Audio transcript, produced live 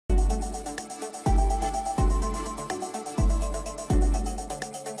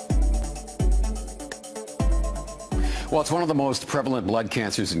Well, it's one of the most prevalent blood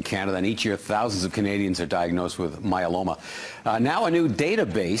cancers in Canada, and each year thousands of Canadians are diagnosed with myeloma. Now a new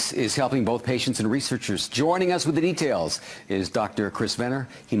database is helping both patients and researchers. Joining us with the details is Dr. Chris Venner,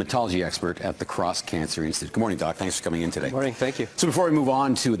 hematology expert at the Cross Cancer Institute. Good morning, Doc. Thanks for coming in today. Good morning. Thank you. So before we move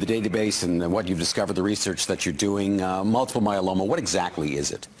on to the database and what you've discovered, the research that you're doing, multiple myeloma, what exactly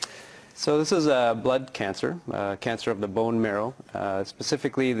is it? So this is a blood cancer, cancer of the bone marrow.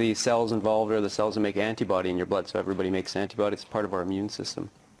 Specifically, the cells involved are the cells that make antibody in your blood. So everybody makes antibodies. It's part of our immune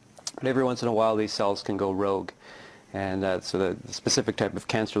system. But every once in a while, these cells can go rogue. And so the specific type of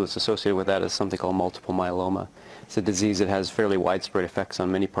cancer that's associated with that is something called multiple myeloma. It's a disease that has fairly widespread effects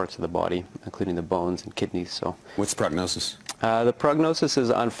on many parts of the body, including the bones and kidneys. So, what's the prognosis? The prognosis is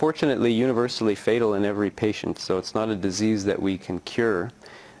unfortunately universally fatal in every patient. So it's not a disease that we can cure.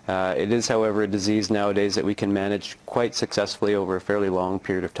 It is, however, a disease nowadays that we can manage quite successfully over a fairly long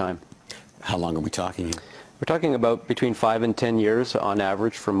period of time. How long are we talking? We're talking about between 5 and 10 years on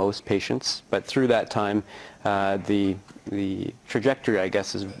average for most patients, but through that time, the trajectory, I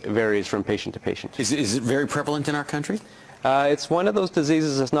guess, varies from patient to patient. Is it very prevalent in our country? It's one of those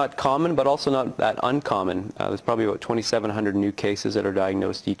diseases that's not common, but also not that uncommon. There's probably about 2,700 new cases that are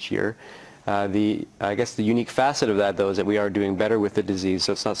diagnosed each year. I guess the unique facet of that, though, is that we are doing better with the disease.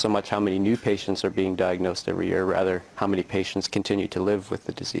 So it's not so much how many new patients are being diagnosed every year, rather how many patients continue to live with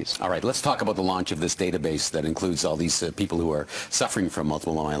the disease. All right, let's talk about the launch of this database that includes all these people who are suffering from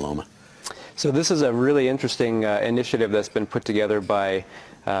multiple myeloma. So this is a really interesting initiative that's been put together by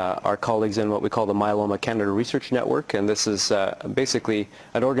our colleagues in what we call the Myeloma Canada Research Network, and this is basically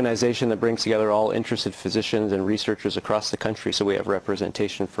an organization that brings together all interested physicians and researchers across the country. So we have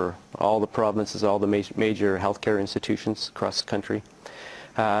representation for all the provinces, all the major healthcare institutions across the country.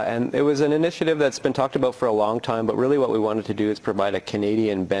 And it was an initiative that's been talked about for a long time, but really what we wanted to do is provide a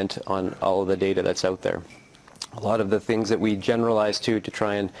Canadian bent on all of the data that's out there. A lot of the things that we generalize to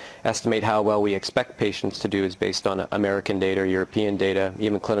try and estimate how well we expect patients to do is based on American data, European data,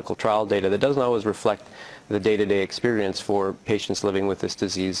 even clinical trial data that doesn't always reflect the day-to-day experience for patients living with this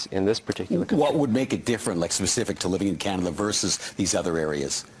disease in this particular country. What would make it different, like specific to living in Canada versus these other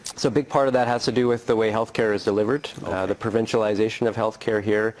areas? So a big part of that has to do with the way healthcare is delivered. Okay. The provincialization of healthcare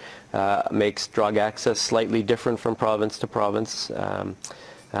here makes drug access slightly different from province to province.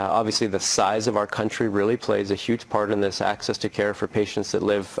 Obviously, the size of our country really plays a huge part in this. Access to care for patients that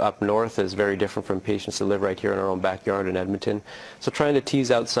live up north is very different from patients that live right here in our own backyard in Edmonton. So trying to tease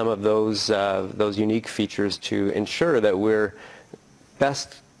out some of those unique features to ensure that we're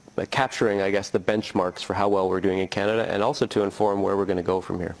best capturing, I guess, the benchmarks for how well we're doing in Canada, and also to inform where we're going to go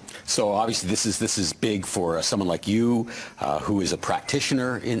from here. So obviously this is big for someone like you, who is a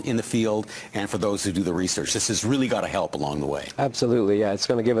practitioner in the field, and for those who do the research. This has really got to help along the way. Absolutely, yeah. It's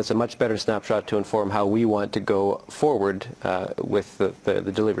going to give us a much better snapshot to inform how we want to go forward with the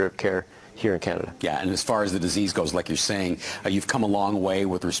delivery of care here in Canada. Yeah, and as far as the disease goes, like you're saying, you've come a long way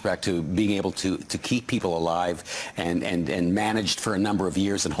with respect to being able to keep people alive and managed for a number of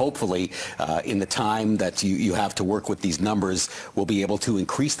years, and hopefully in the time that you have to work with these numbers, we'll be able to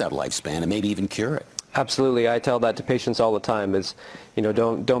increase that lifespan and maybe even cure it. Absolutely. I tell that to patients all the time is,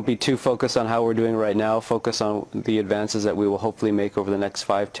 don't be too focused on how we're doing right now. Focus on the advances that we will hopefully make over the next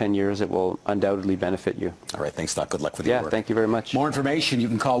 5-10 years that will undoubtedly benefit you. All right. Thanks, Doc. Good luck with your work. Yeah, thank you very much. More information, you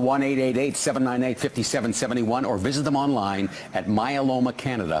can call 1-888-798-5771 or visit them online at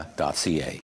myelomacanada.ca.